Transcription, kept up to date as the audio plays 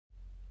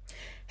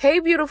Hey,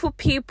 beautiful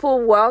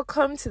people,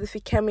 welcome to the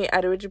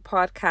EP23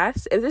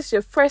 podcast. If this is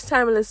your first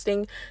time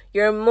listening,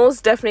 you're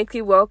most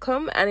definitely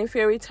welcome. And if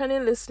you're a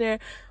returning listener,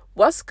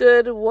 what's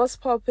good, what's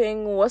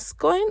popping, what's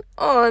going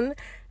on?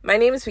 My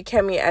name is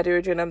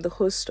EP23 and I'm the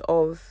host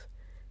of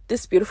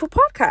this beautiful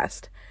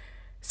podcast.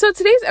 So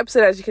today's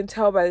episode, as you can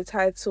tell by the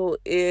title,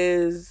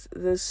 is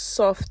the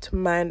soft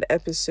mind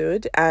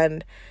episode.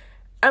 And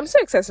I'm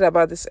so excited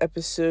about this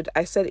episode.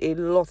 I said a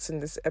lot in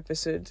this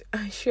episode.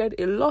 I shared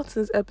a lot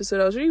in this episode.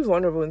 I was really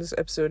vulnerable in this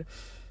episode.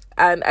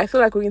 And I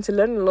feel like we're going to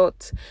learn a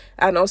lot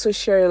and also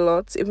share a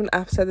lot even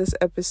after this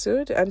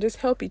episode and just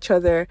help each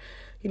other,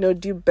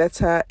 do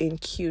better in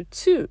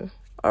Q2.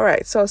 All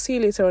right, so I'll see you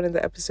later on in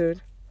the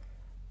episode.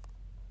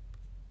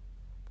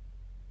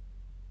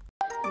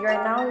 You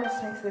are now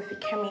listening to the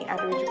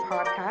EP23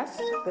 podcast,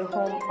 the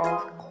home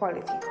of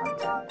quality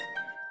content.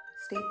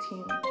 Stay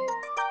tuned.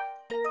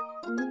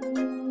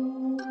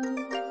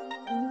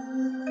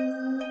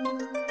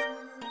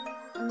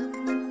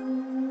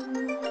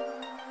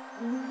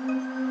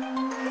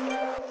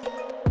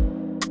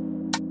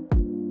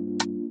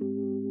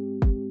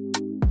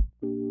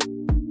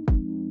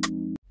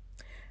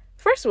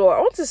 First of all, I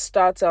want to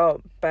start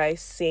out by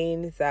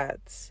saying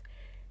that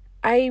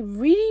I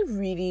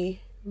really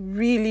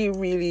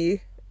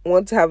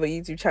want to have a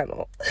YouTube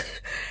channel.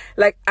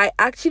 I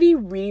actually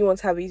really want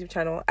to have a YouTube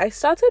channel. I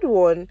started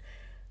one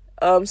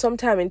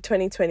sometime in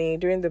 2020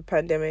 during the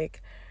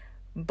pandemic,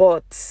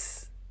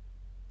 but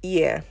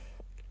yeah,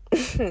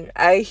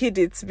 I hid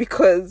it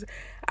because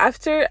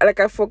after,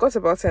 I forgot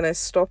about it and I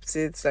stopped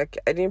it. I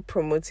didn't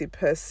promote it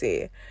per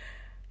se.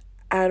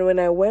 And when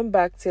I went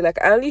back to,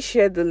 I only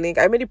shared the link.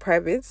 I made it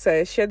private, so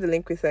I shared the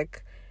link with,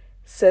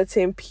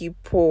 certain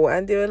people.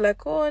 And they were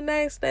like, oh,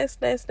 nice.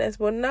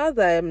 But now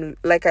that I'm,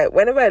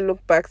 whenever I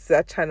look back to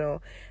that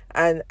channel,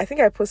 and I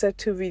think I posted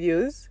 2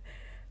 videos,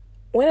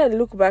 when I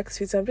look back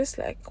to it, I'm just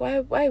like, why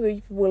were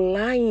you people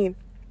lying?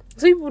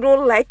 So people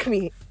don't like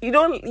me. You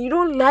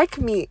don't like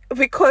me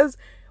because,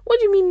 what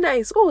do you mean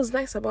nice? What was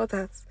nice about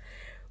that?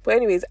 But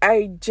anyways,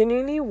 I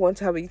genuinely want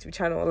to have a YouTube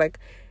channel.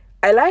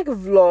 I like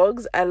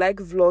vlogs. I like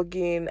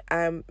vlogging.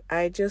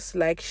 I just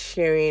like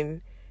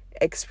sharing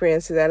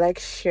experiences. I like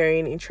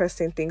sharing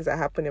interesting things that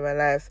happen in my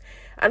life.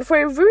 And for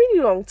a very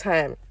long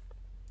time,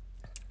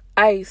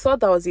 I thought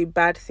that was a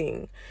bad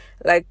thing.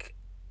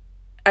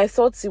 I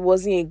thought it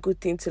wasn't a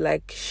good thing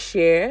to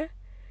share.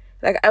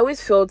 I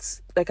always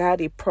felt like I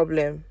had a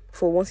problem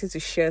for wanting to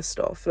share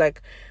stuff.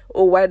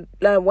 Why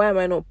am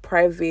I not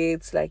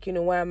private?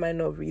 Why am I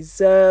not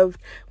reserved?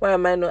 Why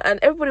am I not? And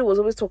everybody was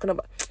always talking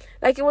about,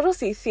 it was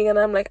just a thing. And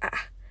I'm like,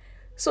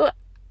 So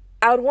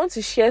I would want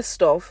to share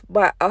stuff,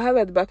 but I'll have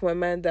at the back of my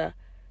mind that,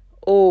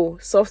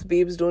 soft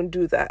babes don't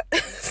do that.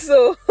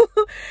 So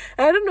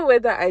I don't know where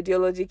that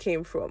ideology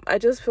came from. I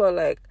just felt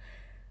like,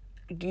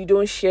 you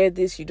don't share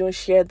this, you don't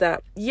share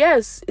that.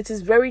 Yes, it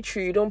is very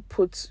true. You don't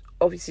put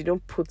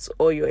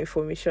all your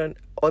information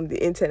on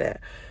the internet.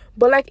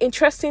 But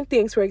interesting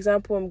things, for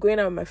example, I'm going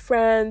out with my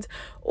friends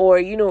or,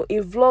 a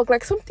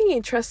vlog, something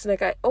interesting.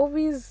 I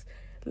always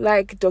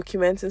like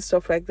documenting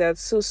stuff like that.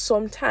 So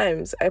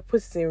sometimes I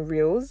put it in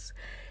reels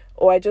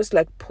or I just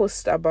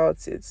post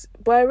about it.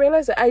 But I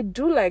realize that I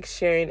do like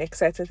sharing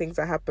exciting things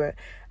that happen.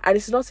 And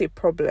it's not a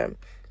problem.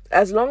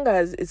 As long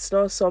as it's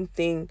not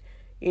something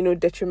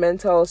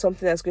detrimental or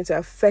something that's going to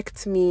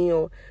affect me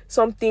or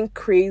something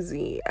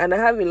crazy. And I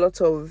have a lot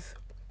of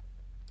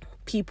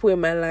people in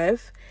my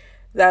life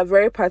that are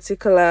very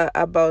particular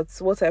about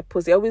what I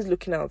post. They're always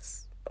looking out.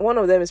 One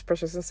of them is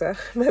Precious Insa,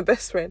 my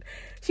best friend.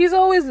 She's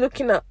always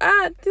looking at,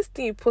 this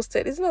thing you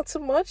posted is not too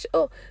much.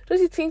 Oh,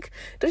 don't you think?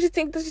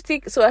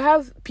 So I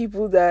have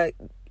people that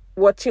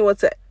watching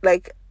what's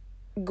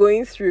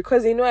going through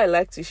because they know I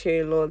like to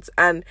share a lot.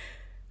 And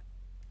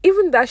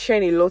even that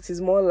sharing a lot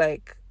is more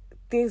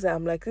things that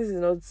I'm this is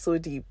not so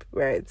deep,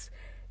 right?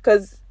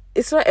 Because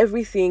it's not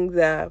everything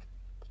that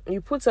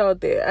you put out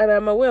there, and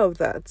I'm aware of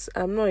that.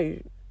 I'm not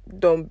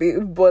dumb,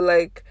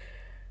 but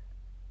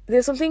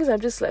there's some things I'm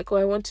just I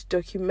want to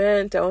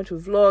document, I want to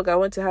vlog, I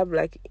want to have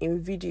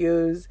in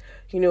videos,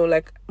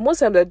 most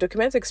times I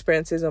document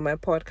experiences on my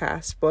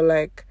podcast, but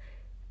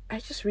I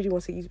just really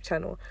want a YouTube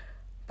channel.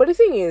 But the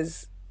thing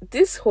is,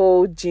 this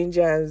whole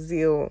ginger and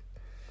zeal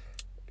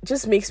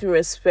just makes me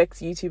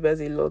respect YouTubers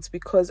a lot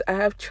because I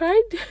have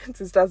tried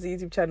to start a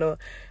YouTube channel,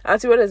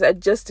 and to be honest, I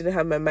just didn't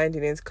have my mind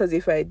in it. Because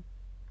if I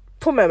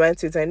put my mind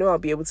to it, I know I'll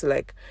be able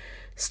to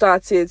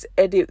start it,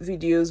 edit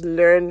videos,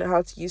 learn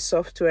how to use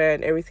software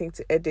and everything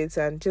to edit,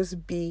 and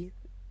just be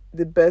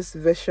the best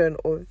version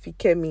of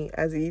Fikemi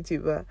as a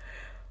YouTuber.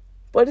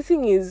 But the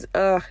thing is,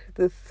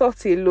 the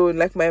thought alone,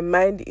 my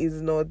mind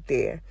is not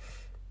there.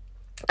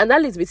 And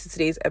that leads me to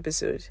today's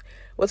episode.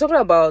 We're talking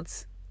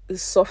about the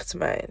soft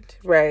mind,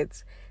 right?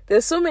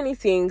 There's so many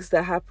things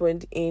that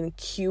happened in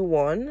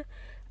Q1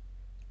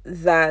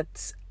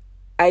 that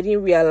I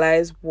didn't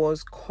realize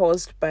was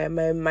caused by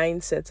my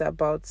mindset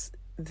about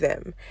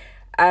them.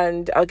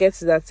 And I'll get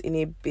to that in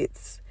a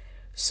bit.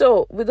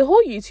 So with the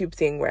whole YouTube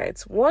thing, right?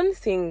 One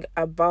thing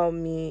about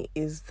me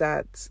is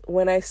that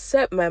when I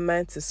set my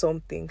mind to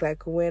something,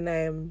 like when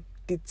I am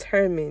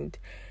determined,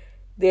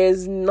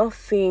 there's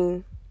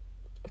nothing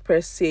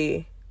per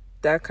se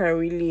that can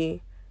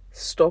really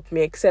stop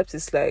me, except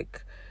it's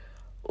like,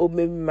 or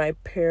maybe my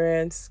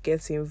parents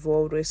get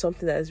involved, or it's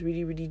something that is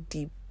really, really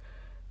deep,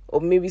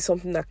 or maybe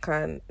something that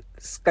can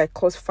like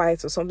cause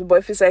fights or something. But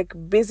if it's like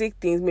basic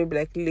things, maybe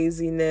like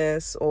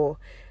laziness, or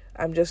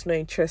I'm just not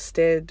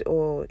interested,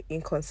 or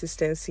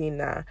inconsistency,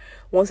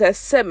 once I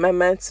set my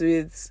mind to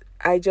it,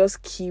 I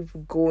just keep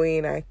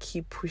going, I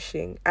keep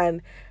pushing.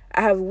 And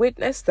I have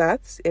witnessed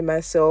that in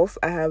myself.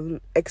 I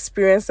have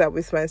experienced that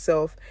with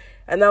myself.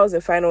 And that was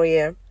the final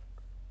year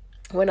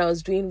when I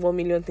was doing 1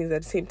 million things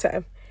at the same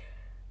time.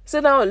 So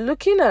now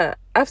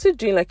after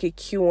doing like a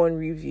Q1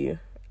 review,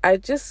 I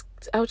was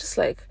just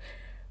like,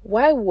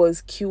 why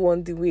was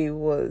Q1 the way it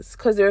was?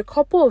 Because there were a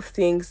couple of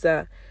things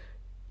that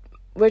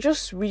were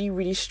just really,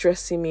 really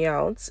stressing me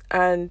out.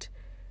 And,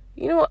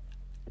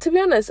 to be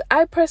honest,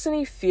 I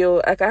personally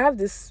feel like I have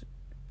this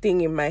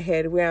thing in my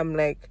head where I'm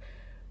like,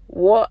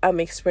 what I'm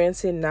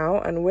experiencing now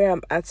and where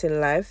I'm at in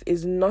life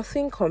is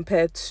nothing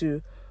compared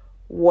to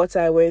what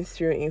I went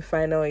through in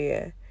final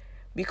year.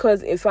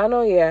 Because in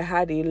final year, I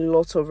had a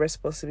lot of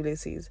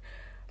responsibilities.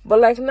 But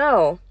like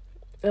now,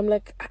 I'm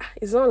like,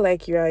 it's not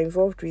like you are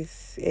involved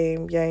with,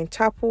 you're in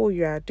chapel,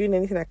 you are doing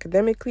anything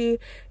academically,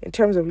 in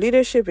terms of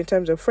leadership, in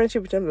terms of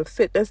friendship, in terms of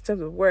fitness, in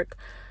terms of work.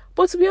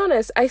 But to be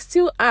honest, I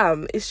still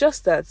am. It's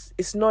just that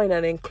it's not in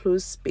an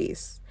enclosed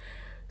space.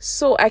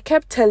 So I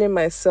kept telling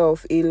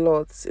myself a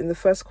lot in the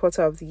first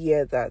quarter of the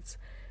year that,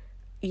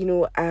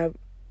 I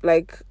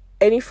like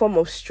any form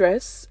of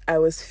stress I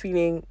was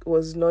feeling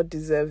was not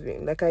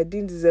deserving. Like I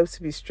didn't deserve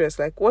to be stressed.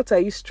 Like, what are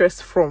you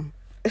stressed from?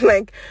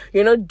 Like,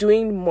 you're not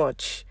doing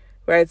much.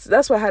 Right, so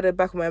that's what I had at the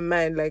back of my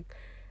mind. Like,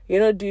 you're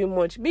not doing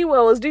much.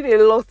 Meanwhile, I was doing a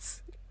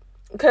lot,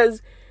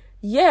 because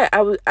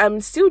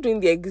I'm still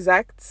doing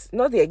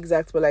not the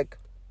exact, but like,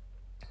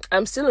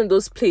 I'm still in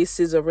those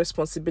places of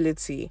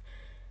responsibility,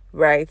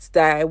 right,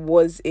 that I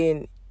was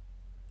in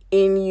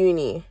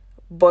uni,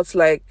 but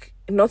like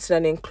not in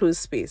an enclosed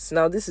space.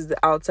 Now, this is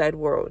the outside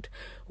world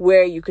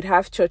where you could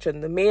have church on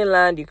the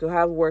mainland, you could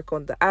have work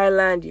on the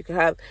island, you could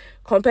have,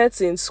 compared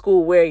to in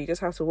school where you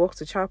just have to walk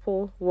to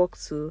chapel, walk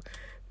to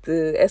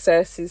the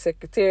SRC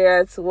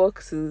secretariat,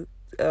 walk to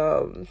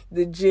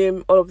the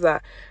gym, all of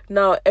that.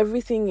 Now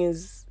everything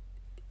is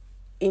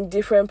in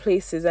different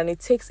places and it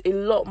takes a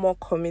lot more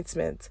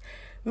commitment.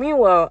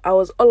 Meanwhile, I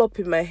was all up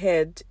in my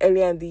head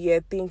earlier in the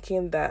year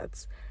thinking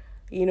that,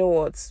 you know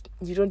what,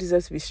 you don't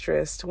deserve to be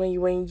stressed. When you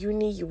were in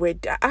uni, you were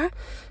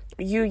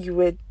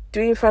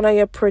doing final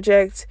year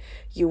projects,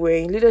 you were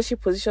in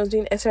leadership positions,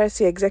 doing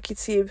SRC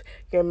executive,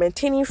 you're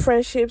maintaining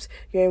friendships,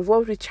 you're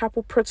involved with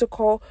chapel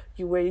protocol,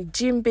 you were a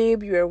gym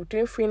babe, you were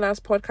doing freelance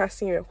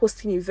podcasting, you're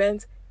hosting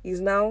events. Is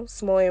now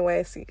small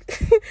NYC.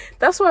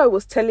 That's what I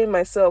was telling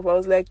myself. I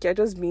was like, you're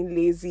just being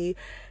lazy,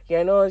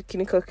 you're not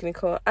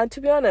clinical. And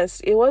to be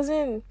honest, it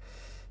wasn't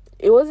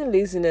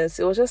laziness,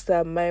 it was just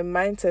that my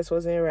mindset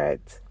wasn't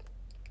right.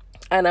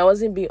 And I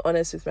wasn't being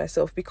honest with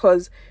myself,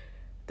 because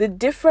the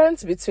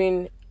difference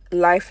between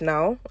life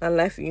now and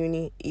life in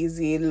uni is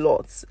a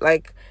lot.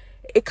 Like,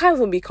 it can't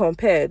even be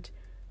compared.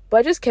 But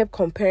I just kept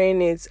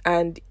comparing it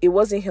and it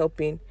wasn't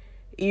helping.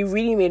 It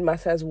really made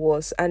matters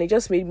worse, and it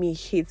just made me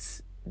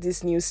hate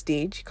this new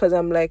stage, because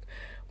I'm like,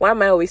 why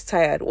am I always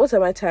tired? What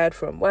am I tired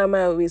from? Why am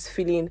I always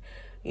feeling,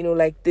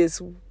 like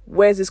this?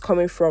 Where's this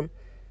coming from?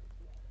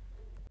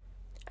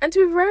 And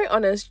to be very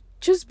honest,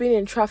 just being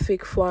in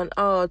traffic for an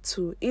hour or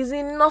two is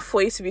enough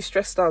for you to be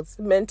stressed out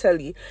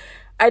mentally.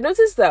 I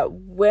noticed that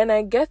when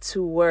I get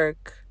to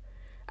work,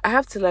 I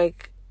have to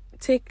like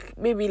take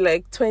maybe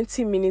like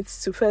 20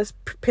 minutes to first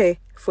prepare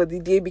for the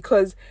day,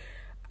 because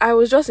I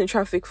was just in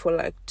traffic for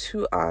like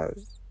 2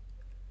 hours.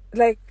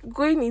 Like,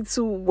 going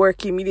into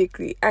work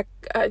immediately, I'm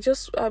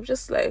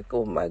just like,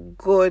 oh my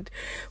God,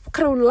 what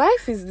kind of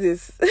life is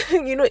this?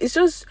 It's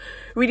just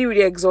really,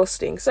 really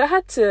exhausting. So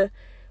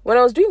when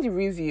I was doing the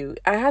review,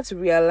 I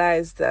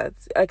realized that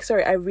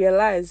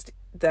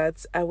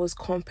I was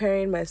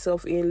comparing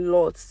myself a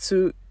lot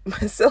to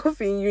myself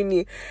in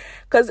uni,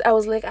 because I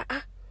was like,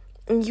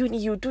 in uni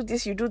you do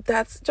this, you do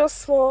that, just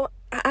small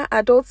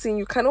adulting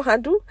you cannot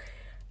handle.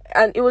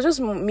 And it was just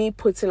me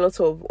putting a lot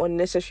of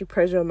unnecessary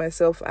pressure on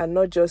myself and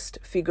not just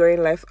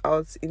figuring life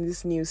out in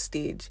this new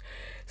stage.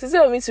 So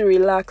instead of me to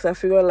relax and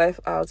figure life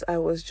out, I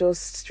was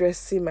just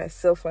stressing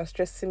myself.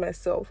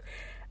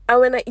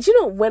 And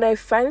when I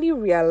finally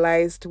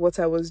realized what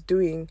I was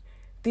doing,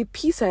 the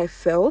peace I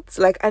felt,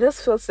 like I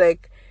just felt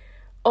like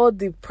all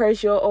the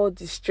pressure, all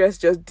the stress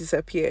just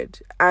disappeared.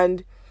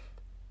 And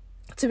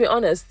to be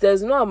honest,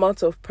 there's no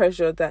amount of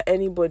pressure that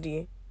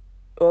anybody,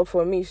 or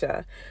for me,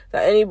 that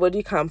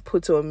anybody can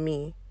put on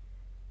me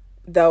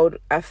that would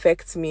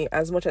affect me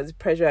as much as the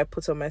pressure I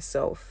put on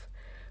myself.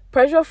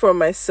 Pressure from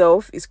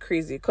myself is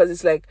crazy, because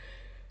it's like,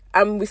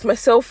 I'm with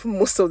myself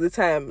most of the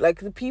time. Like,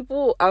 the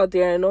people out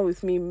there are not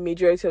with me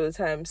majority of the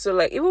time. So,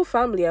 like, even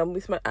family, I'm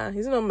with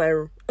he's not in my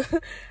room.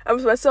 I'm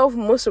with myself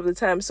most of the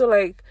time. So,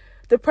 like,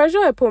 the pressure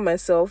I put on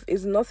myself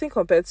is nothing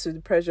compared to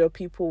the pressure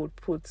people would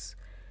put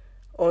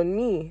on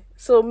me.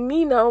 So,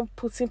 me now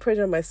putting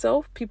pressure on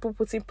myself, people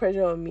putting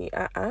pressure on me,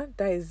 that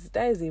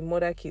is a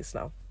murder case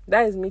now.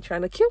 That is me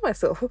trying to kill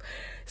myself.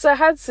 So, I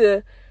had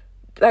to,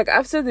 like,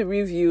 after the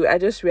review, I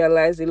just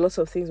realized a lot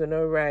of things were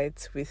not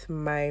right with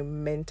my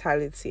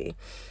mentality.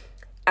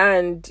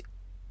 And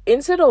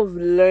instead of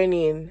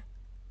learning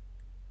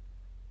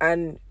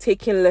and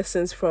taking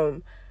lessons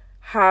from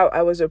how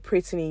I was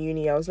operating in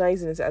uni, I was not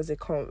using it as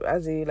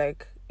a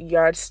like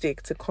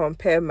yardstick to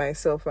compare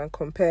myself and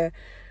compare,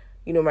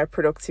 my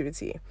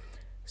productivity.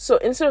 So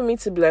instead of me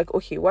to be like,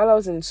 okay, while I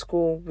was in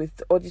school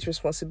with all these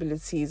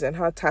responsibilities and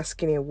how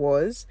tasking it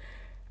was,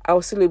 I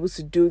was still able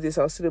to do this,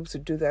 I was still able to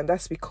do that. And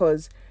that's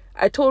because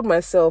I told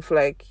myself,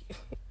 like,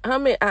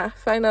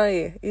 final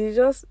year. It's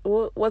just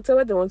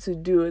whatever they want to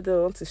do, they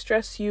want to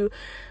stress you,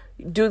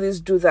 do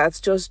this, do that,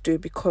 just do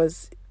it,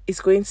 because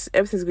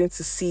everything's going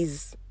to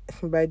cease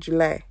by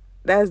July.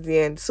 That's the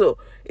end. So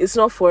it's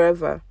not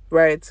forever,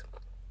 right?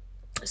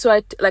 So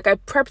I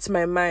prepped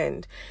my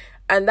mind,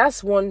 and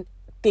that's one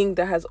thing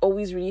that has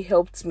always really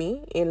helped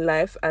me in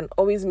life and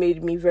always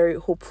made me very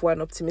hopeful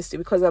and optimistic,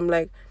 because I'm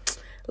like,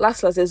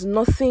 last, there's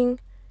nothing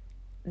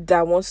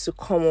that wants to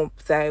come up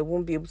that I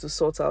won't be able to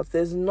sort out.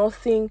 There's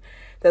nothing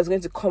that's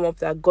going to come up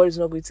that God is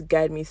not going to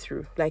guide me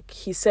through. Like,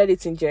 he said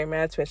it in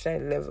Jeremiah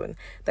 29:11,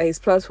 that his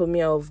plans for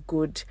me are of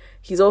good.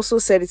 He's also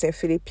said it in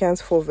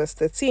Philippians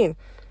 4:13,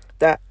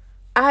 that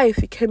if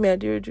he came here,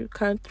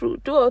 can do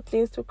all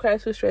things through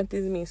Christ who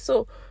strengthens me.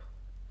 So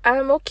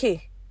I'm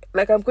okay.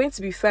 Like, I'm going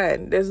to be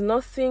fine. There's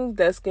nothing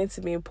that's going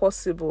to be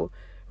impossible,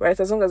 right?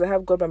 As long as I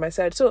have God by my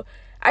side. So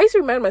I used to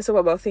remind myself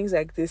about things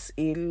like this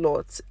a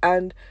lot.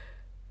 And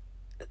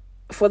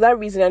for that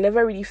reason, I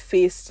never really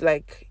faced,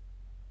 like,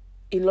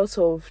 a lot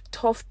of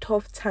tough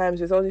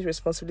times with all these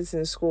responsibilities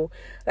in school.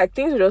 Like,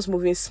 things were just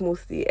moving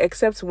smoothly,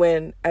 except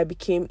when I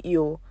became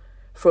ill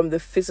from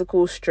the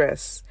physical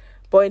stress.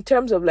 But in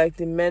terms of, like,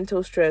 the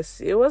mental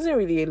stress, it wasn't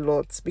really a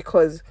lot,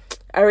 because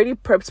I already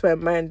prepped my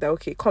mind that,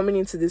 okay, coming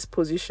into this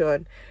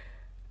position,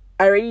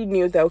 I already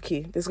knew that,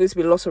 okay, there's going to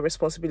be lots of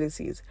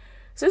responsibilities.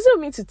 So instead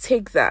of me to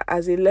take that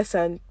as a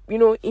lesson,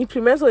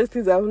 implement all the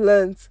things I've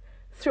learned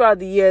throughout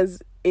the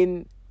years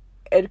in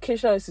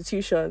educational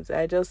institutions,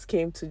 I just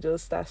came to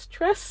just start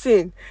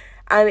stressing.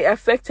 And it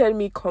affected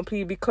me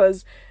completely,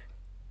 because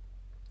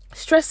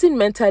stressing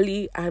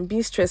mentally and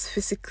being stressed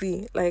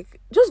physically,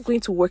 like, just going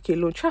to work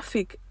alone,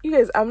 traffic, you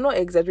guys, I'm not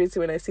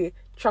exaggerating when I say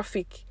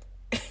traffic.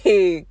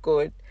 Hey,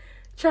 God.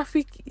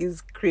 Traffic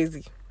is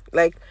crazy.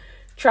 Like,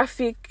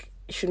 traffic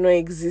should not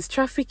exist.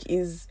 Traffic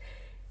is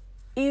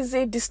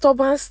a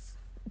disturbance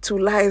to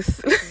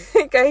life.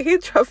 Like, I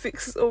hate traffic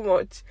so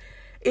much.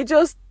 It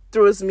just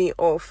throws me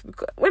off,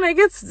 because when I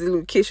get to the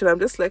location, I'm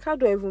just like, how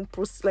do I even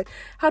post? Like,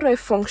 how do I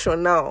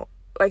function now?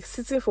 Like,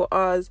 sitting for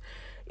hours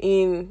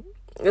in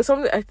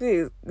something, I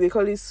think they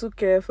call it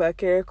sukere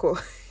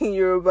fakereko in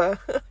Yoruba.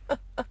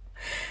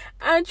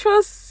 And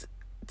trust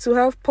to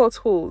have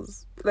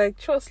potholes. Like,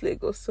 trust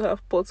Lagos to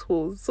have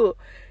potholes. So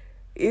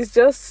it's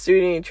just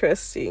really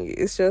interesting.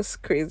 It's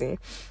just crazy.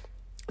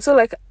 So,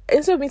 like,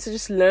 instead of me to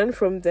just learn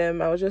from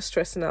them, I was just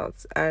stressing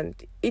out, and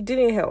it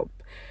didn't help.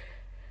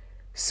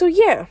 So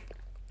yeah,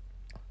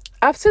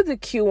 after the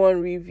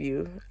Q1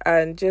 review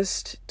and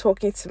just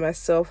talking to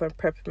myself and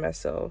prepping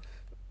myself,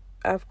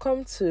 I've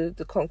come to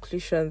the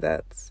conclusion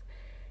that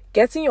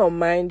getting your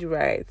mind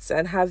right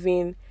and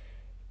having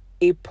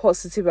a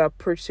positive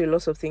approach to a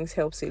lot of things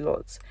helps a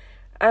lot.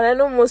 And I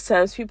know most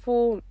times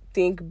people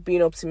think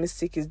being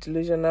optimistic is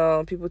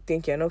delusional. People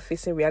think you're not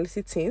facing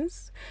reality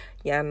things.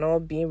 You're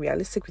not being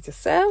realistic with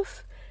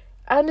yourself.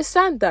 I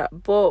understand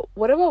that, but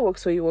whatever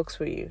works for you, works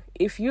for you.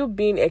 If you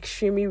being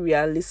extremely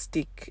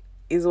realistic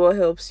is what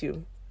helps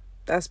you,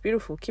 that's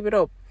beautiful. Keep it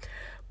up.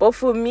 But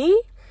for me,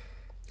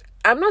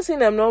 I'm not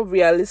saying I'm not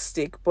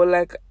realistic, but,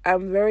 like,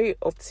 I'm very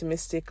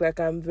optimistic. Like,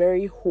 I'm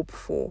very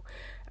hopeful.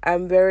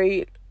 I'm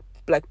very,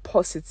 like,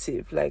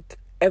 positive. Like,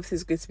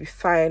 everything's going to be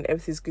fine.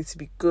 Everything's going to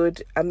be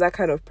good. I'm that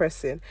kind of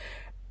person.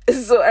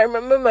 So I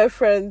remember my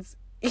friends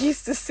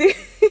used to say,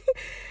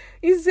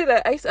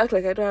 that I used to act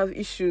like I don't have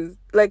issues.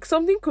 Like,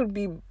 something could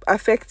be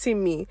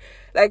affecting me.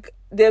 Like,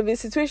 there have been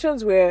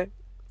situations where,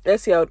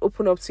 let's say, I would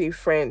open up to a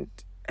friend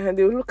and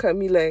they would look at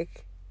me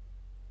like,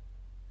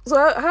 so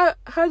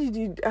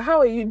how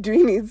are you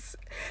doing it?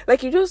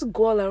 Like, you just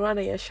go all around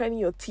and you're shining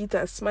your teeth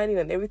and smiling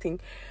and everything,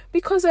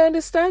 because I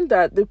understand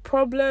that the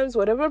problems,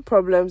 whatever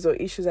problems or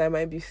issues I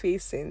might be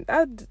facing,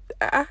 I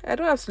don't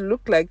have to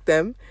look like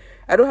them.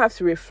 I don't have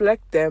to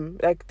reflect them.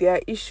 Like, there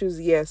are issues,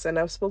 yes, and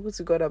I've spoken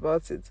to God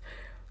about it,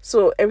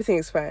 so everything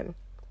is fine.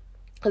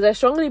 Because I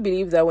strongly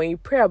believe that when you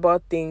pray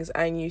about things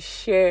and you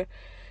share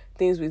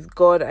things with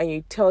God and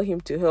you tell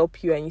him to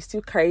help you and you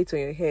still carry it on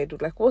your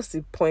head, like, what's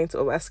the point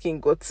of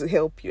asking God to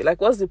help you? Like,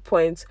 what's the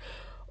point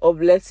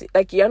of letting,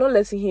 like, you're not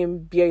letting him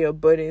bear your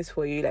burdens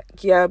for you.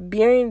 Like, you're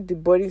bearing the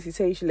burdens he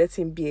said you should let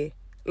him bear.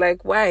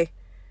 Like, why?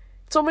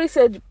 Somebody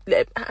said,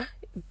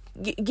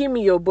 give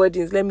me your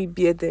burdens, let me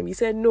bear them. You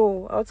said,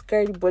 no, I want to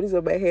carry the burdens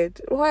on my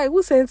head. Why?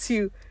 Who sent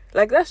you?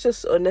 Like, that's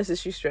just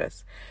unnecessary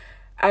stress.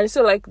 And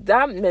so, like,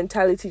 that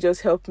mentality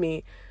just helped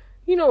me,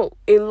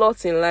 a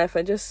lot in life,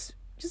 and just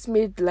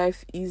made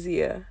life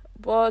easier.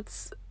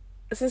 But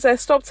since I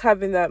stopped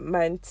having that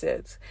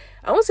mindset,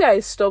 I won't say I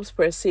stopped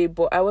per se,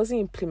 but I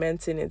wasn't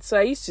implementing it. So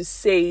I used to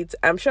say it.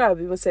 I'm sure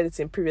I've even said it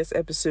in previous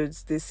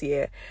episodes this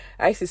year.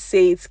 I used to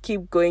say it,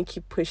 keep going,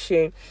 keep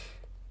pushing.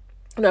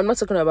 No, I'm not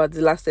talking about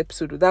the last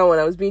episode. That one,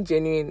 I was being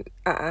genuine.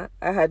 I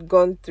had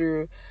gone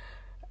through,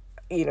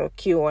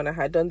 Q1. I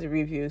had done the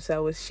review. So I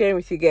was sharing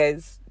with you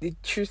guys the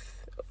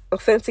truth,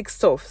 authentic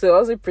stuff. So I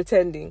wasn't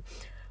pretending.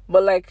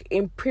 But, like,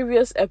 in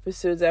previous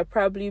episodes, I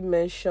probably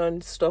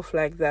mentioned stuff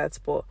like that.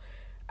 But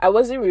I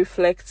wasn't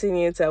reflecting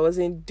it. I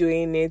wasn't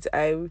doing it.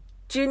 I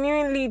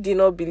genuinely did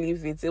not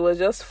believe it. It was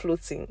just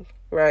floating,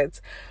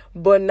 right?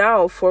 But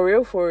now, for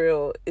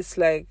real, it's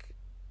like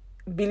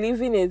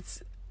believing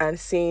it and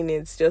saying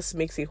it just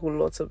makes a whole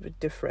lot of a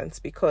difference,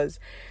 because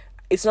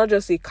it's not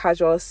just a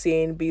casual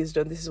saying based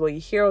on this is what you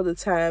hear all the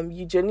time.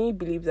 You genuinely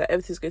believe that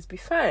everything's going to be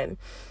fine.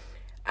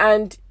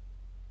 And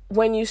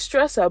when you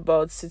stress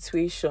about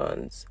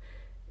situations,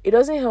 it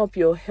doesn't help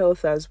your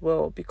health as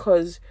well,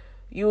 because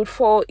you would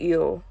fall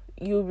ill.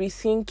 You'll be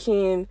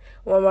thinking,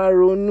 Mama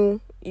Ronu,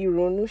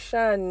 Ironu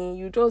Shani.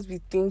 You just be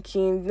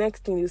thinking,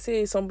 next thing you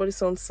say,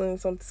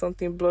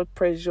 something, blood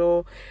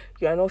pressure,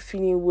 you are not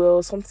feeling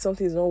well,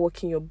 something is not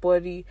working in your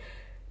body.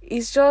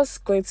 It's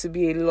just going to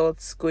be a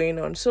lot going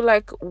on. So,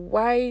 like,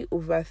 why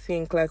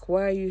overthink? Like,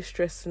 why are you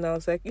stressing out?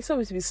 It's like, you're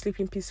supposed to be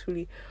sleeping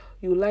peacefully.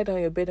 You lie down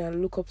your bed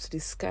and look up to the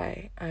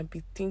sky and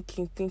be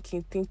thinking.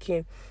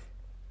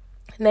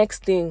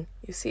 Next thing,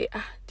 you say,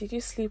 did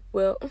you sleep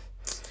well?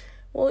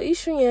 Well,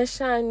 issue is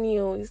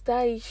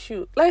that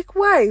issue. Like,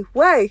 why?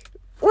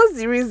 What's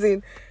the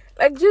reason?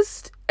 Like,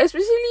 just,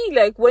 especially,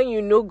 like, when you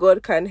know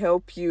God can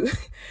help you,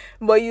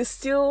 but you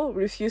still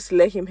refuse to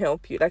let him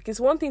help you. Like, it's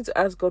one thing to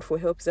ask God for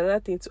help, it's another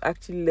thing to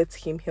actually let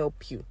him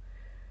help you.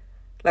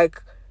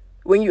 Like,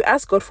 when you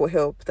ask God for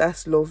help,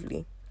 that's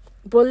lovely.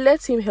 But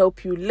let him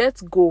help you.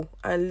 Let go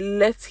and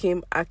let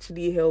him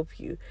actually help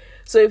you.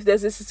 So if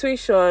there's a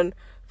situation,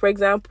 for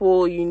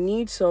example, you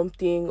need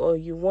something or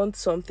you want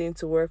something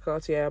to work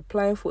out, you're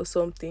applying for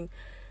something,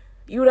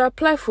 you would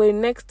apply for the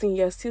next thing,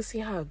 you're still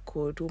saying,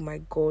 God, oh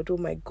my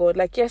God.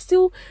 Like, you're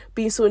still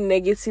being so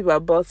negative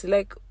about it.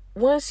 Like,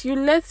 once you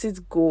let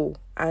it go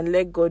and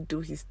let God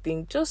do his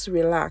thing, just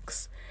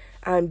relax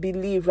and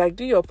believe. Like,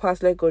 do your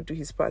part, let God do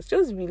his part.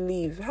 Just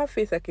believe. Have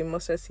faith like a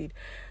mustard seed.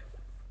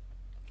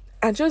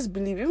 And just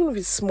believe, even if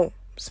it's small,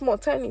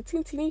 tiny,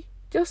 teeny,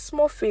 just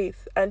small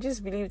faith, and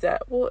just believe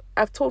that, well,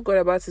 I've told God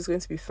about it, it's going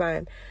to be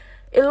fine.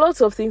 A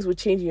lot of things will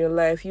change in your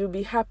life. You'll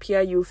be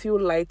happier, you'll feel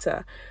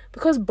lighter,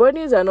 because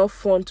burdens are not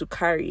fun to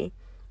carry.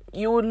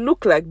 You will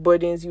look like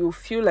burdens, you will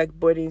feel like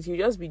burdens, you'll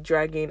just be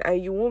dragging,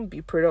 and you won't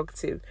be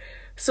productive.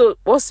 So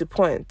what's the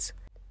point?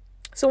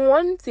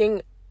 The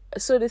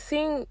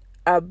thing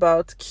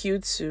about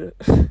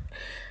Q2,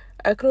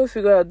 I couldn't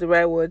figure out the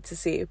right word to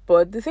say,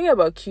 but the thing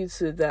about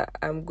Q2 that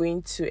I'm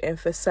going to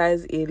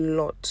emphasize a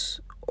lot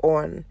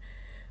on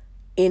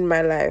in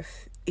my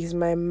life is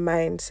my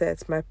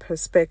mindset, my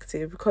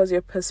perspective, because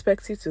your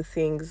perspective to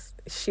things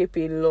shape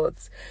a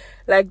lot.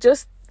 Like,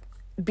 just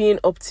being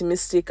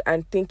optimistic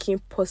and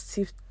thinking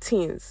positive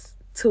things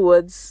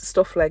towards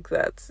stuff like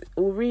that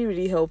will really,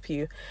 really help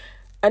you.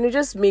 And it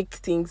just make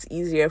things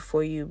easier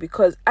for you,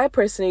 because I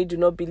personally do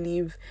not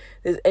believe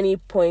there's any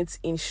point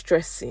in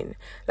stressing.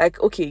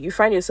 Like, okay, you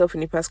find yourself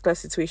in a particular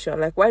situation.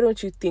 Like, why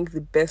don't you think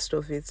the best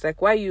of it?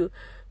 Like, why are you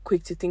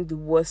quick to think the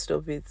worst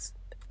of it?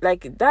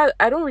 Like, that,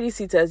 I don't really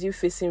see it as you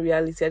facing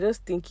reality. I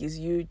just think it's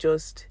you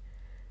just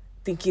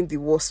thinking the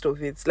worst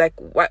of it. Like,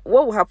 what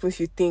will happen if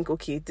you think,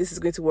 okay, this is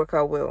going to work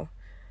out well?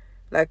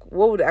 Like,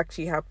 what would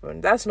actually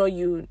happen? That's not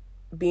you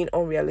being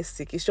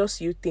unrealistic. It's just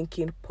you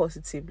thinking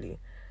positively.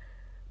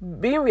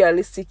 Being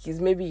realistic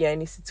is maybe you're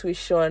in a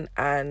situation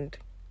and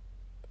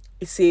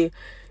it's a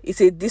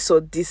this or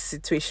this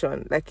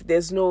situation. Like,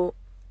 there's no,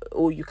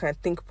 you can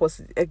think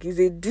positive. Like, it's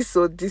a this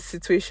or this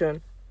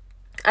situation.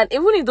 And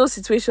even in those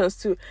situations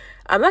too,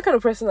 I'm that kind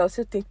of person that'll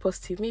still think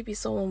positive. Maybe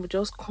someone will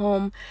just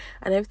come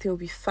and everything will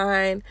be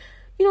fine.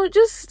 It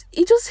just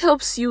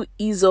helps you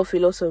ease off a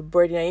lot of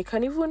burden, and you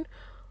can even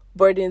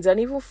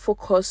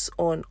focus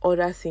on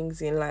other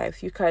things in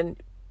life. You can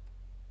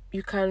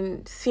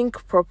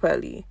think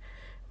properly.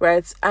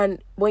 Right?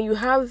 And when you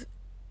have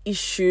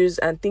issues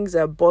and things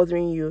are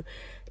bothering you,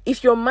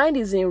 if your mind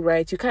isn't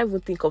right, you can't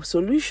even think of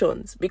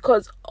solutions,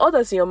 because all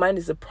that's in your mind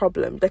is a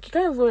problem. Like, you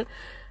can't even,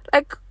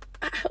 like,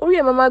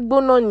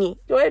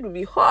 your head will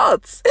be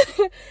hot.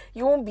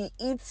 You won't be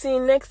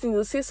eating. Next thing,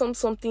 you'll say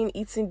something,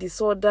 eating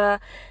disorder.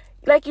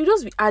 Like, you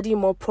just be adding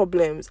more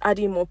problems. And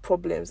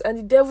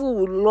the devil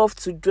would love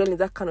to dwell in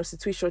that kind of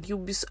situation.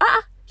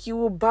 He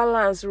will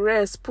balance,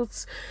 rest,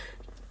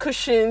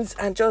 cushions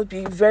and just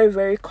be very,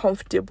 very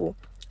comfortable.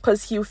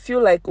 Because he'll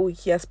feel like, oh,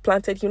 he has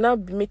planted. He'll now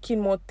be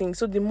making more things.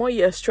 So the more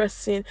you're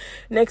stressing,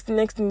 next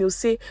thing he'll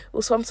say,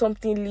 oh,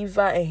 something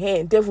liver and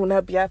hair. Devil will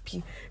not be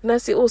happy. And I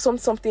say, oh,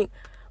 something.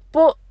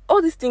 But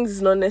all these things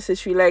is not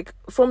necessary. Like,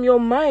 from your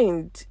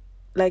mind,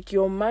 like,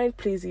 your mind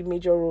plays a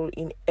major role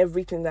in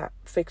everything that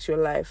affects your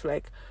life.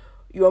 Like,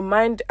 your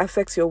mind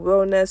affects your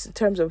wellness in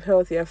terms of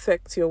health. It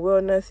affects your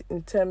wellness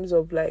in terms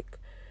of, like,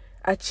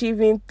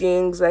 achieving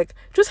things. Like,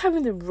 just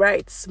having the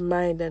right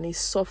mind and a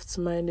soft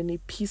mind and a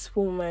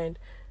peaceful mind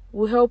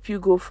will help you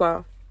go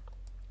far.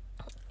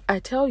 I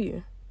tell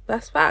you,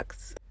 that's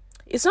facts.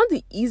 It's not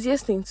the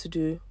easiest thing to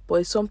do, but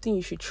it's something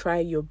you should try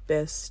your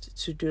best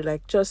to do.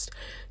 Like, just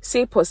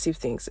say positive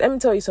things. Let me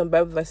tell you some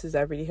Bible verses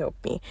that really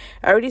helped me.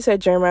 I already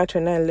said Jeremiah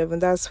 29:11.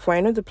 That's, for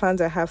I know the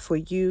plans I have for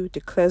you,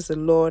 declares the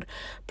Lord,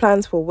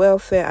 plans for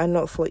welfare and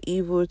not for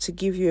evil, to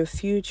give you a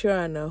future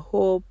and a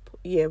hope.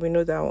 Yeah, we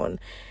know that one.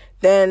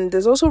 Then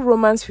there's also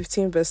Romans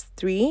 15 verse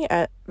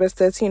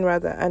 13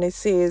 rather, and it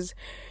says,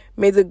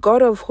 may the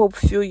God of hope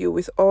fill you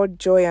with all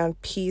joy and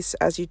peace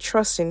as you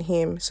trust in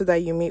him, so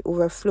that you may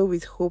overflow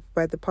with hope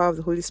by the power of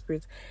the Holy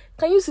Spirit.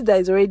 Can you see that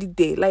it's already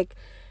there? Like,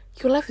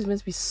 your life is meant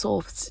to be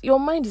soft. Your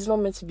mind is not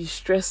meant to be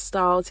stressed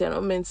out. You're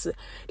not meant to,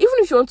 even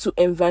if you want to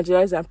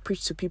evangelize and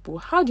preach to people,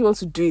 how do you want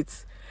to do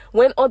it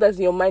when all that's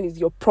in your mind is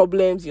your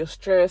problems, your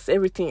stress,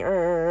 everything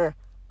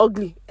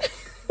ugly?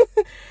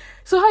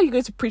 So how are you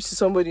going to preach to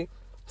somebody?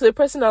 So the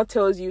person now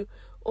tells you,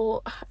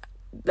 oh,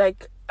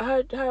 like,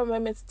 how am I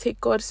meant to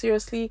take God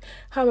seriously?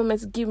 How am I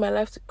meant to give my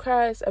life to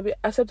Christ?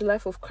 Accept the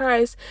life of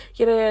Christ?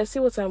 Yeah, see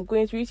what I'm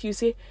going through. You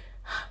say,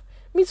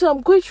 me too,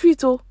 I'm going through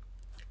it all.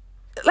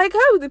 Like, how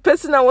would the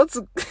person now want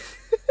to...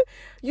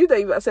 You that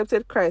you've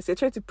accepted Christ, you're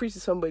trying to preach to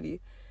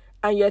somebody,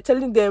 and you're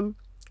telling them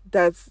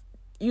that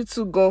you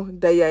too gone,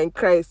 that you're in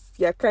Christ,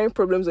 you're carrying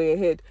problems on your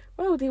head.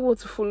 Why would they want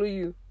to follow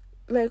you?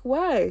 Like,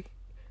 why?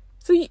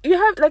 So you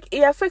have, like,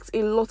 it affects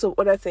a lot of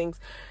other things.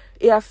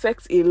 It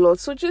affects a lot.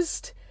 So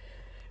just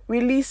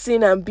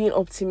releasing and being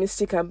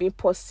optimistic and being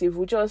positive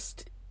will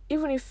just,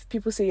 even if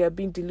people say you're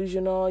being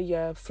delusional,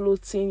 you're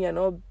floating, you're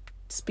not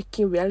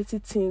speaking reality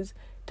things,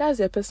 that's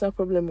their personal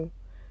problem.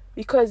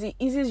 Because it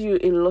eases you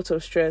a lot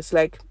of stress.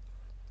 Like,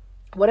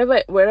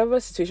 whatever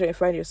situation you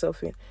find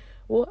yourself in,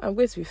 well, I'm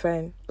going to be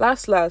fine.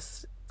 Last,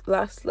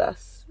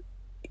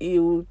 it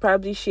will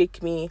probably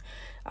shake me.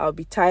 I'll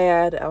be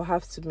tired. I'll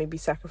have to maybe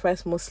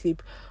sacrifice more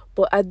sleep.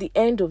 But at the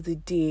end of the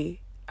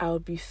day, I'll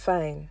be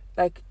fine.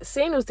 Like,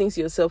 saying those things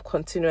to yourself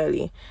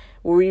continually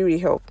will really, really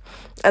help.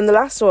 And the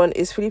last one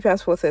is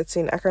Philippians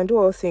 4:13. I can do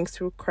all things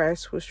through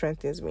Christ who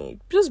strengthens me.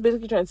 Just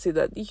basically trying to say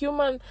that the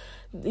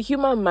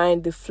human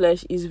mind, the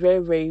flesh, is very,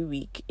 very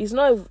weak. It's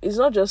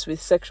not just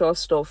with sexual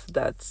stuff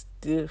that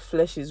the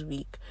flesh is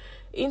weak.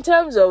 In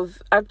terms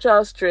of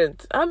actual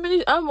strength, how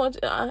much,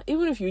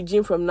 even if you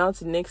gym from now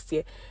to next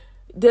year,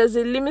 there's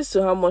a limit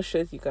to how much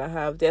strength you can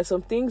have. There are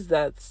some things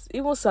that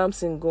even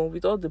Samson gone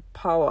with all the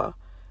power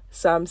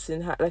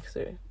Samson had,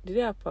 did he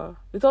have power?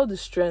 With all the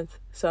strength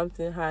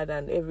Samson had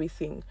and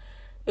everything,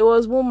 it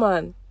was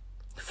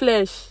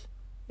flesh,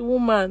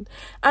 woman.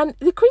 And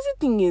the crazy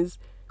thing is,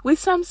 with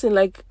Samson,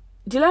 like,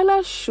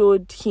 Delilah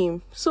showed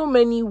him so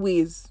many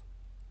ways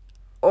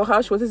on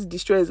how she wanted to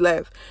destroy his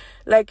life.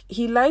 Like,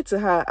 he lied to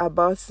her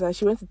about it and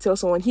she went to tell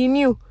someone he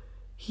knew.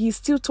 He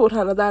still told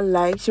her another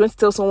lie. She went to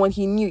tell someone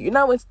he knew. You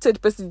now went to tell the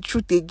person the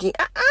truth again.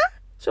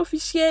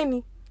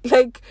 Sophie,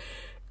 like...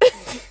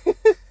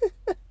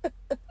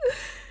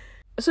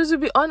 So to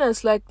be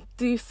honest, like,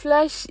 the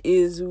flesh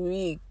is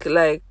weak.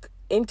 Like,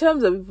 in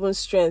terms of people's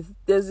strength,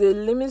 there's a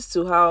limit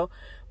to how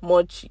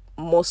much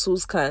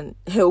muscles can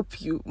help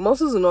you.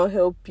 Muscles will not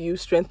help you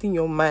strengthen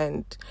your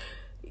mind.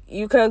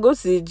 You can go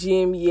to the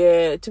gym,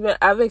 yeah.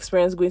 I've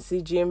experienced going to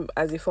the gym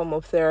as a form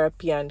of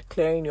therapy and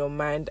clearing your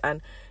mind,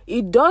 and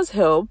it does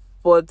help,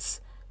 but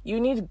you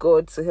need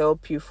God to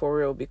help you for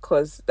real,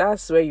 because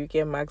that's where you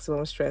get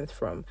maximum strength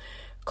from.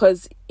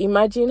 Because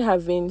imagine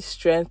having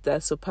strength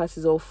that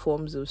surpasses all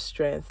forms of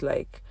strength.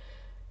 Like,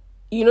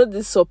 you know,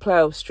 this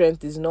supply of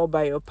strength is not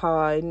by your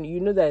power, and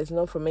you know that it's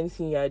not from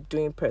anything you are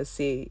doing per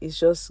se. It's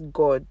just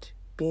God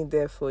being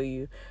there for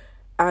you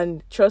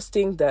and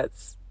trusting that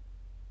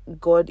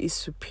God is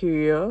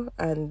superior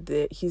and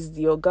he's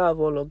the Oga of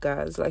all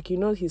Ogas. Like, you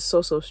know, his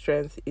source of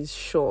strength is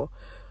sure.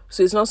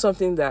 So it's not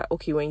something that,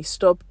 okay, when you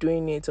stop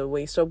doing it or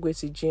when you stop going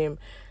to the gym,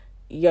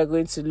 you're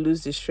going to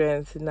lose the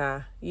strength.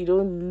 Nah, you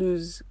don't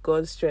lose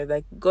God's strength.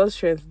 Like, God's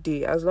strength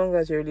day, as long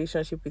as your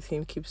relationship with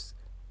him keeps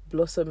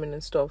blossoming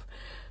and stuff.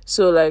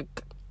 So,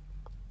 like,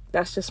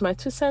 that's just my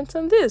 2 cents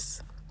on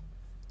this.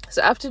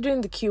 So after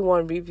doing the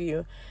Q1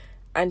 review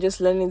and just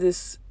learning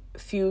this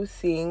few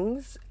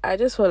things, I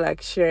just felt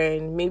like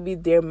sharing. Maybe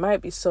there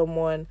might be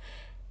someone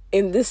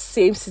in this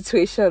same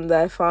situation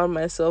that I found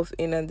myself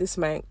in, and this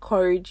might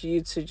encourage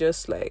you to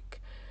just, like,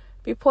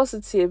 be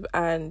positive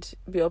and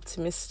be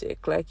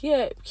optimistic. Like,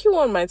 yeah,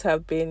 Q1 might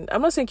have been,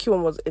 I'm not saying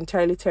Q1 was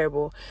entirely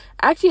terrible.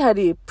 I actually had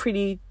a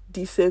pretty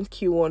decent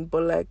Q1,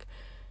 but, like,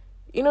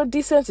 you know,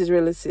 decent is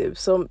relative.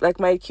 So, like,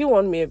 my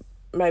Q1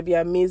 might be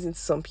amazing to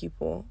some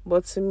people,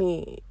 but to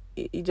me,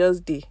 it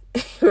just did.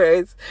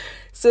 Right?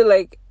 So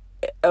like,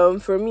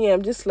 for me,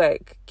 I'm just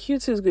like,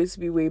 Q2 is going to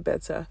be way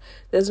better.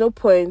 There's no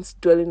point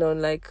dwelling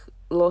on like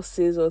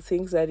losses or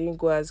things that didn't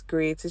go as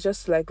great. It's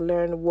just like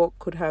learn what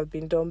could have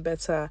been done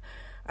better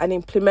and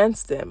implement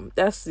them.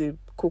 That's the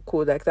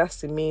cocoa, like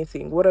that's the main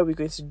thing. What are we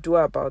going to do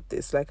about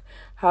this? Like,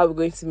 how are we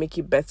going to make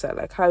it better?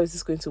 Like, how is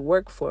this going to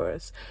work for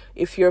us?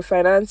 If your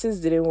finances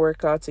didn't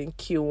work out in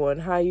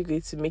Q1, how are you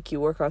going to make it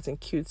work out in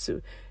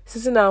Q2?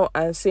 Sitting down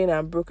and saying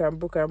I'm broke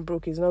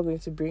is not going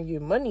to bring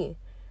you money.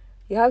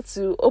 You have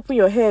to open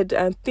your head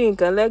and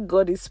think and let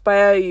God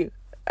inspire you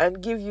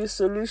and give you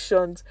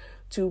solutions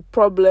to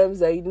problems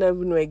that you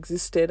never know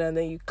existed, and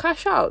then you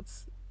cash out,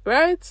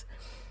 right?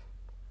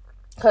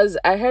 Because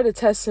I heard a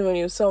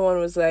testimony of someone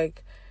was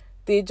like,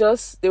 they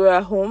were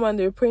at home and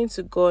they were praying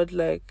to God,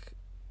 like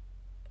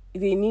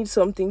they need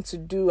something to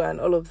do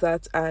and all of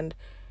that. And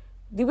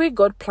the way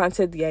God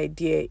planted the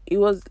idea,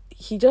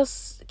 he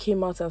just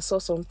came out and saw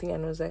something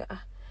and was like,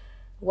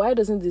 why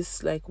does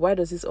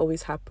this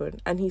always happen?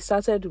 And he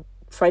started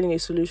finding a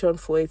solution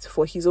for it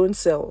for his own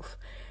self.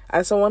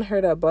 And someone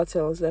heard about it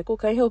and was like, oh,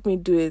 can you help me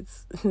do it?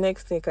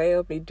 Next thing, can you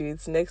help me do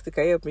it? Next thing,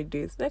 can you help me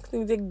do it? Next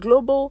thing, it's a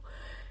global,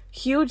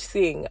 huge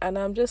thing. And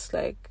I'm just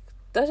like,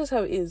 that's just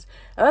how it is.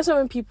 And that's why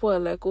when people are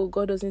like, oh,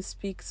 God doesn't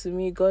speak to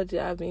me, God,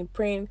 I've been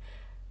praying,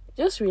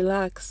 just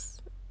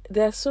relax.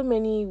 There are so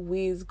many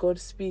ways God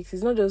speaks.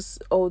 It's not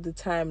just all the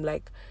time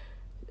like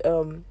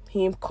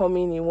him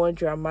coming in one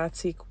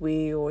dramatic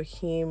way, or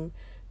him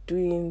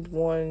doing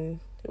one,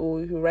 or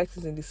he writes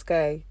it in the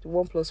sky,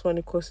 1 +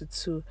 1 =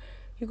 2.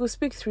 He could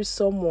speak through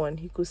someone.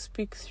 He could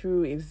speak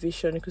through a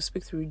vision. He could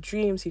speak through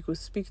dreams. He could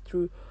speak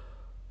through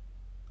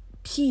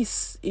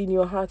peace in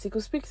your heart. He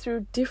could speak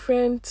through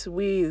different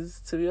ways,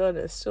 to be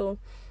honest. So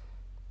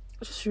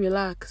just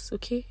relax,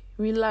 okay?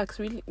 Relax.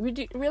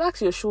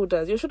 Relax your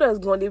shoulders. Your shoulders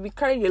gone. They'll be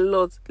carrying a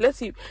lot. Let's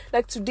see,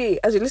 like today,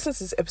 as you listen to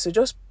this episode,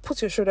 just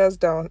put your shoulders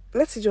down.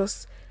 Let's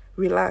just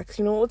relax.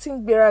 You know, what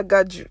thing Bera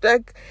got you?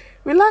 Like,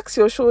 relax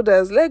your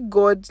shoulders. Let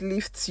God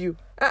lift you.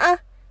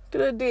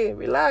 Good day.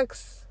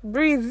 Relax.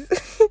 Breathe.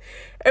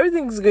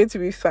 Everything's going to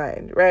be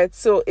fine, right?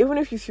 So even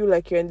if you feel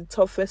like you're in the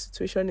toughest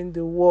situation in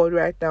the world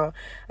right now,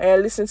 and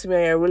you're listening to me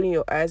and you're rolling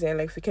your eyes and you're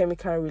like, Fikemi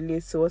can't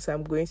relate to what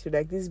I'm going through.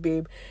 Like, this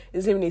babe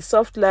is living a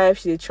soft life.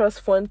 She's a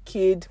trust fund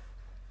kid.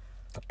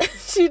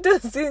 She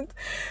doesn't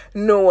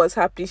know what's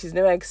happening. She's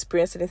never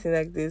experienced anything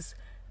like this.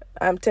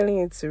 I'm telling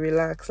you to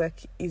relax.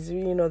 Like, it's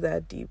really not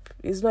that deep.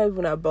 It's not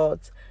even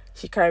about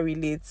she can't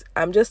relate.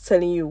 I'm just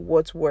telling you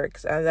what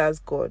works, and that's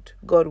God.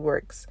 God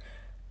works.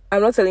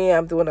 I'm not telling you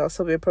I'm the one that will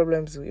solve your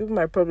problems. Even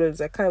my problems,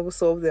 I can't even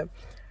solve them.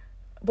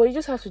 But you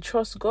just have to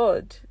trust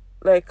God,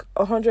 like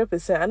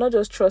 100%, and not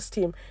just trust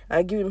Him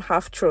and give Him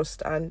half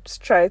trust and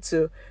try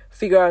to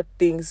figure out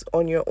things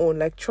on your own.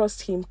 Like,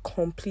 trust Him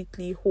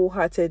completely,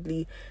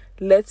 wholeheartedly.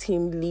 Let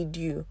Him lead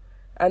you,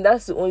 and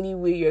that's the only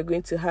way you're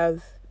going to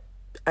have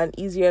an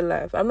easier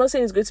life. I'm not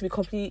saying it's going to be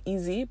completely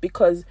easy,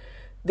 because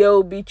there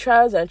will be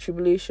trials and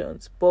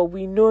tribulations, but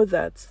we know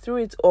that through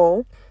it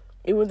all,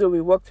 even though we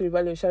walk through the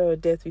valley of the shadow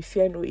of death, we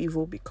fear no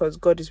evil, because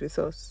God is with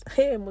us.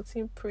 Hey,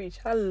 Motin, preach.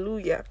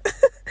 Hallelujah.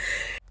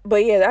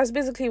 But yeah, that's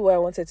basically what I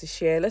wanted to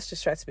share. Let's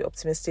just try to be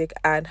optimistic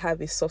and have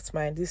a soft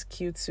mind. This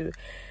Q2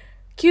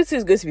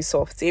 is going to be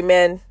soft.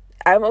 Amen.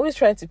 I'm always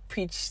trying to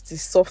preach the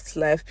soft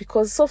life,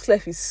 because soft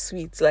life is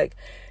sweet. Like,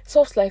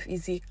 soft life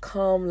is a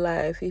calm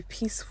life, a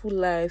peaceful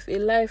life, a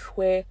life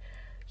where,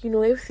 you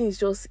know, everything is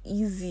just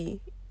easy.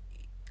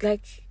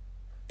 Like,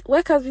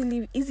 why can't we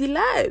live easy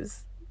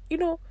lives? You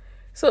know?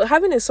 So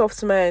having a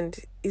soft mind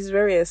is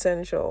very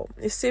essential.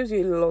 It saves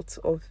you a lot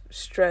of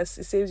stress.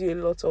 It saves you a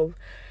lot of,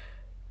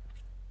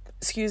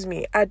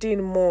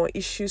 adding more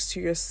issues to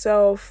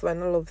yourself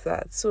and all of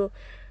that. So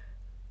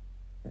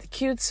the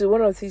Q2,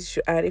 one of the things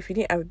you should add, if you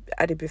didn't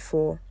add it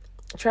before,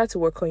 try to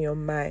work on your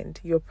mind,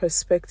 your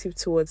perspective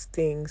towards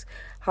things,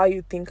 how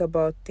you think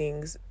about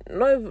things,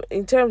 not even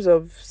in terms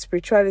of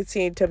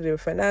spirituality, in terms of your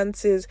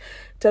finances,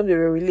 in terms of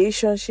your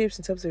relationships,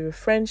 in terms of your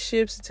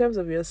friendships, in terms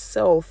of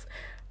yourself.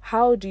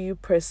 How do you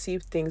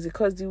perceive things?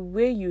 Because the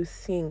way you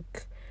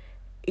think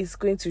is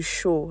going to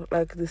show,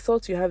 like the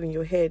thoughts you have in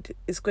your head,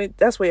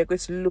 that's what you're going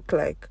to look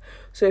like.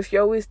 So if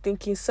you're always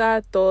thinking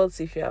sad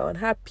thoughts, if you're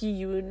unhappy,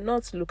 you will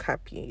not look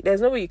happy.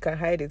 There's no way you can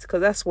hide it,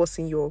 because that's what's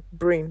in your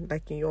brain,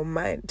 like in your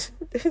mind.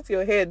 It's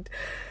your head.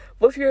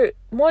 But if you're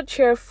more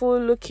cheerful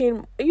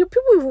looking,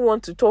 people even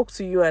want to talk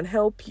to you and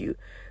help you.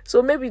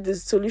 So maybe the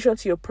solution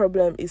to your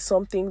problem is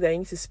something that you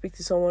need to speak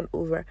to someone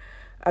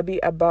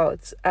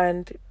about,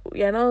 and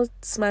you're not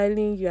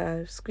smiling,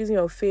 you're squeezing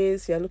your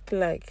face, you're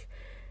looking like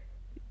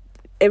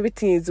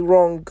everything is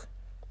wrong.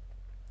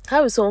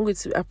 How is someone going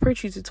to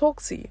approach you to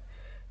talk to you?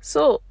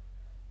 So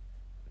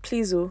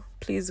please, in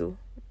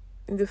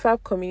the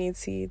Fab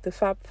community, the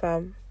Fab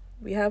fam,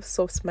 we have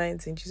soft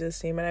minds in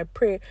Jesus' name, and I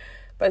pray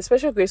by the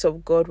special grace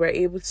of God, we're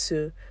able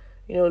to,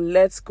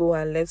 let go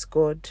and let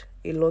God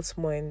a lot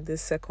more in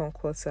this second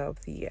quarter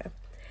of the year.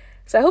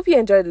 So I hope you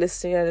enjoyed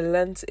listening and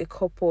learned a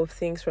couple of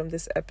things from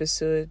this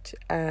episode.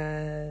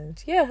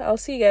 And yeah, I'll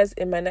see you guys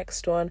in my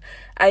next one.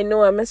 I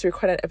know I meant to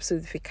record an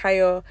episode with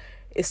Fikayo.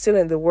 It's still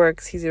in the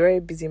works. He's a very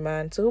busy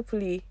man. So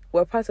hopefully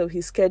we're part of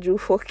his schedule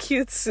for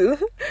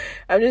Q2.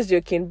 I'm just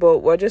joking, but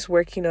we're just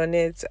working on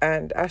it.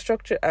 And our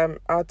structure,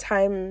 our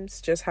times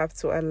just have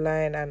to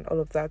align and all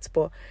of that.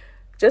 But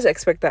just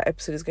expect that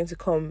episode is going to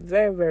come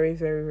very, very,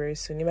 very, very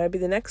soon. It might be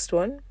the next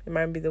one. It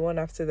might be the one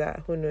after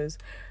that. Who knows?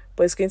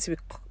 But it's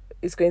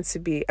going to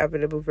be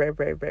available very,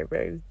 very, very,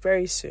 very,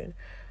 very soon.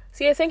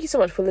 So yeah, thank you so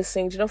much for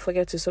listening. Do not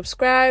forget to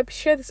subscribe.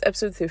 Share this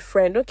episode with a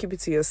friend. Don't keep it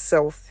to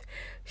yourself.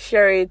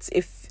 Share it.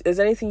 If there's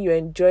anything you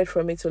enjoyed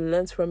from it or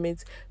learned from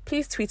it,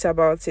 please tweet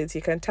about it.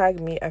 You can tag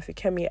me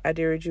Afikemi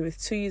Aderoju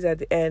with 2 U's at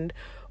the end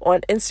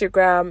on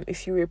Instagram.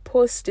 If you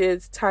repost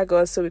it, tag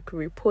us so we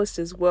could repost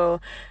as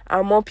well.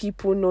 And more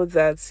people know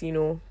that,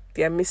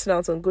 they are missing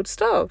out on good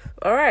stuff.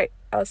 All right.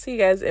 I'll see you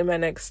guys in my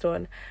next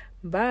one.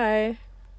 Bye.